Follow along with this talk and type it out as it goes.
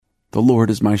The Lord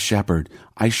is my shepherd.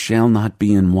 I shall not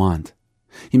be in want.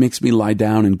 He makes me lie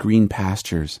down in green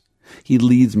pastures. He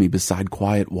leads me beside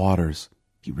quiet waters.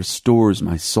 He restores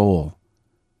my soul.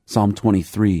 Psalm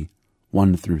 23,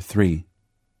 1-3.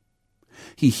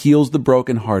 He heals the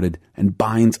brokenhearted and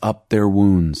binds up their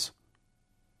wounds.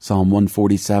 Psalm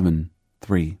 147,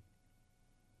 3.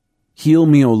 Heal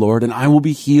me, O Lord, and I will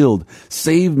be healed.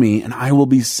 Save me, and I will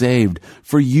be saved,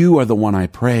 for you are the one I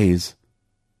praise.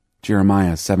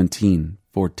 Jeremiah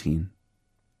 17:14.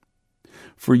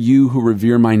 For you who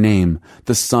revere my name,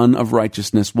 the Son of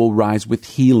Righteousness will rise with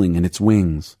healing in its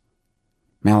wings.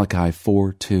 Malachi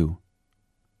 4:2.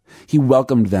 He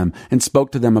welcomed them and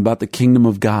spoke to them about the kingdom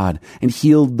of God and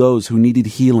healed those who needed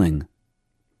healing.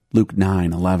 Luke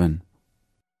 9:11.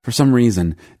 For some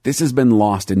reason, this has been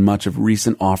lost in much of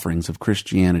recent offerings of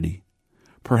Christianity.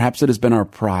 Perhaps it has been our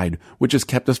pride which has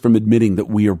kept us from admitting that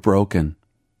we are broken.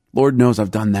 Lord knows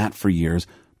I've done that for years,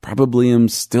 probably am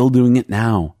still doing it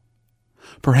now.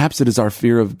 Perhaps it is our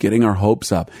fear of getting our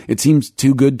hopes up. It seems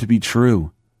too good to be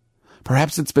true.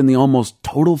 Perhaps it's been the almost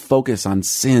total focus on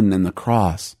sin and the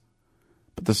cross.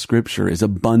 But the scripture is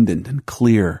abundant and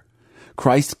clear.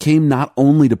 Christ came not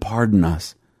only to pardon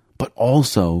us, but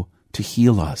also to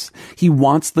heal us. He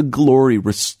wants the glory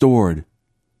restored.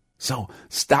 So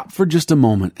stop for just a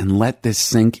moment and let this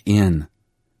sink in.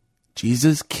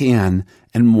 Jesus can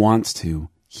and wants to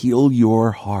heal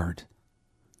your heart.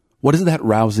 What is that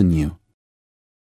rousing you?